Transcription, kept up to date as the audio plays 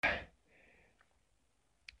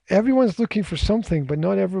everyone's looking for something, but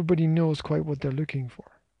not everybody knows quite what they're looking for.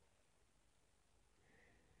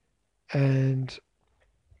 And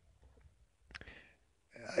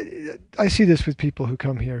I see this with people who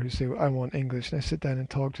come here who say, I want English, and I sit down and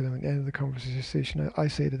talk to them at the end of the conversation. I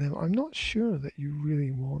say to them, I'm not sure that you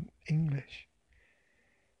really want English.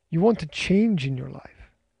 You want to change in your life,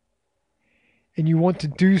 and you want to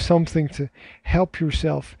do something to help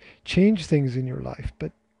yourself change things in your life.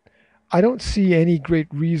 But I don't see any great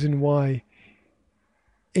reason why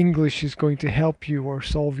English is going to help you or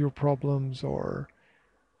solve your problems or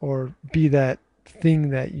be that thing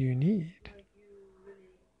that you need.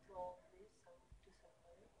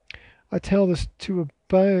 I tell this to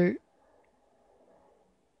about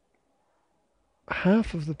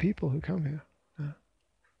half of the people who come here.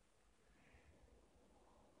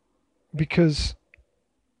 Because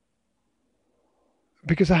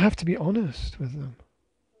I have to be honest with them.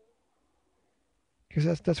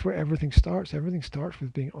 Because that's where everything starts. Everything starts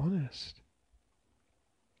with being honest.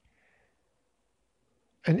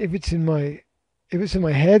 And if it's in my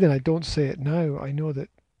head and I don't say it now, I know that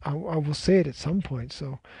I will say it at some point.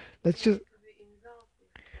 So let's just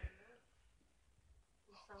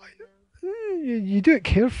you do it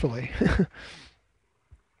carefully.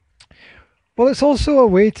 Well, it's also a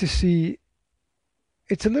way to see.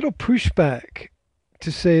 It's a little pushback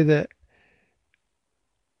to say that,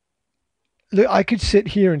 look, I could sit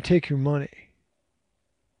here and take your money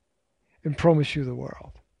and promise you the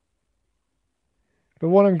world. But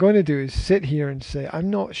what I'm going to do is sit here and say, I'm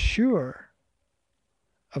not sure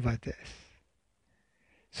about this.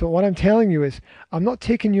 So what I'm telling you is, I'm not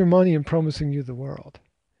taking your money and promising you the world.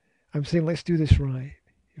 I'm saying, let's do this right.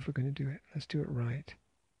 If we're going to do it, let's do it right.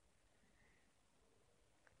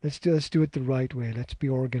 Let's do it the right way. Let's be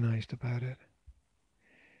organized about it.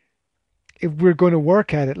 If we're going to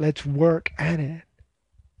work at it, let's work at it.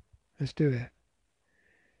 Let's do it.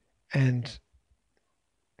 And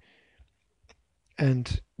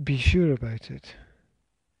be sure about it.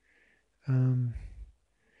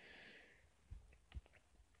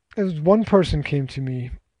 There was one person came to me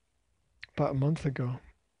about a month ago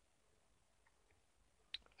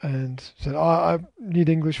and said, I need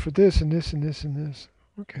English for this and this and this and this.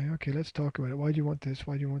 Okay, let's talk about it. Why do you want this?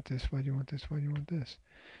 Why do you want this? Why do you want this? Why do you want this?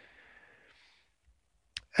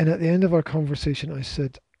 And at the end of our conversation, I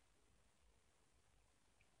said,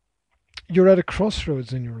 you're at a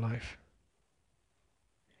crossroads in your life.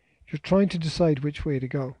 You're trying to decide which way to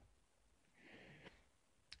go.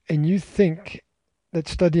 And you think that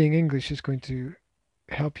studying English is going to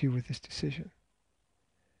help you with this decision.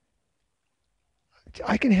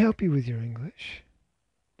 I can help you with your English.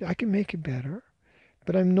 I can make it better,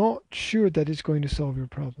 but I'm not sure that it's going to solve your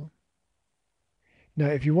problem. Now,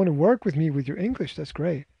 if you want to work with me with your English, that's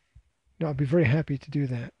great. No, I'll be very happy to do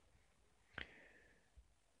that.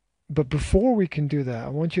 But before we can do that, I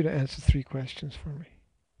want you to answer 3 questions for me.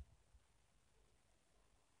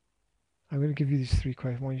 I'm going to give you these 3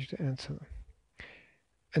 questions. I want you to answer them.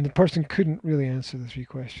 And the person couldn't really answer the 3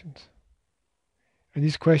 questions. And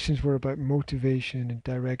these questions were about motivation and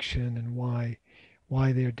direction and why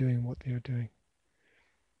they are doing what they are doing.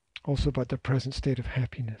 Also about their present state of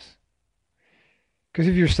happiness. Because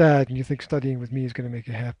if you're sad and you think studying with me is going to make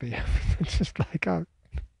you happy, it's just like, oh,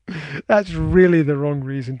 that's really the wrong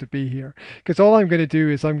reason to be here. Because all I'm going to do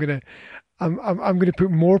is I'm going to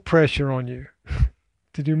put more pressure on you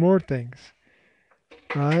to do more things,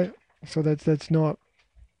 right? So that's not.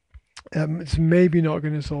 It's maybe not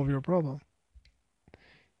going to solve your problem.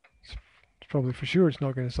 It's probably for sure it's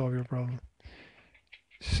not going to solve your problem.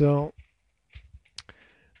 So,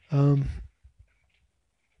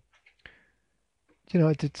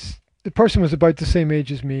 it's the person was about the same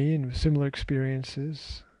age as me and with similar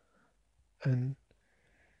experiences, and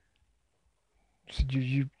said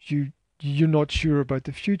you're not sure about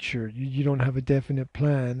the future. You don't have a definite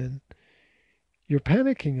plan, and you're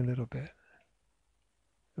panicking a little bit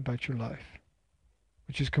about your life,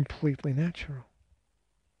 which is completely natural.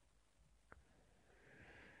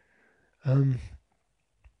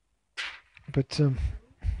 But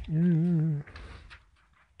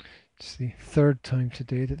it's the 3rd time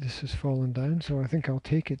today that this has fallen down, so I think I'll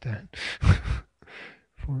take it then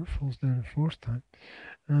before it falls down a 4th time.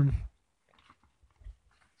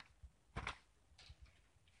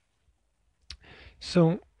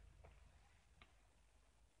 So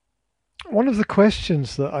one of the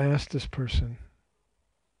questions that I asked this person,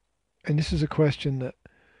 and this is a question that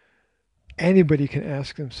anybody can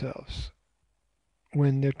ask themselves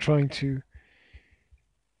when they're trying to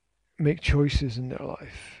make choices in their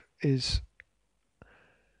life, is,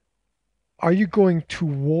 are you going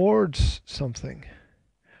towards something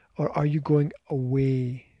or are you going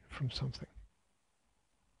away from something?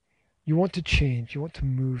 You want to change, you want to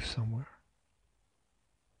move somewhere.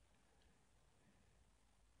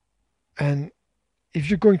 And if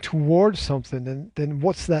you're going towards something, then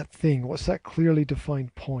what's that thing? What's that clearly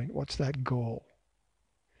defined point? What's that goal?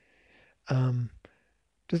 Um,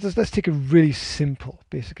 let's take a really simple,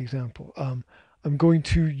 basic example. I'm going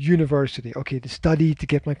to university. Okay, to study to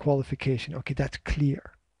get my qualification. Okay, that's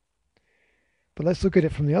clear. But let's look at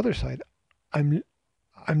it from the other side. I'm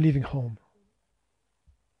I'm leaving home.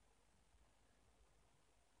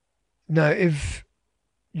 Now, if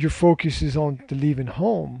your focus is on the leaving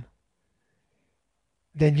home,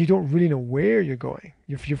 then you don't really know where you're going.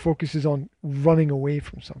 Your focus is on running away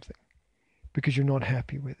from something because you're not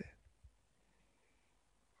happy with it.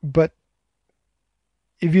 But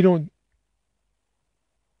if you don't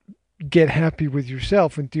get happy with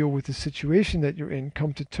yourself and deal with the situation that you're in,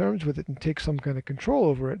 come to terms with it and take some kind of control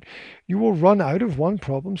over it, you will run out of one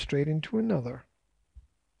problem straight into another.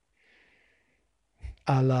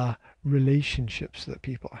 A la relationships that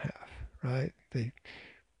people have, right? They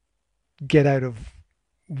get out of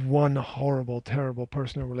one horrible, terrible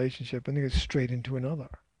personal relationship and they get straight into another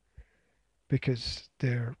because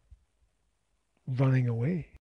they're running away.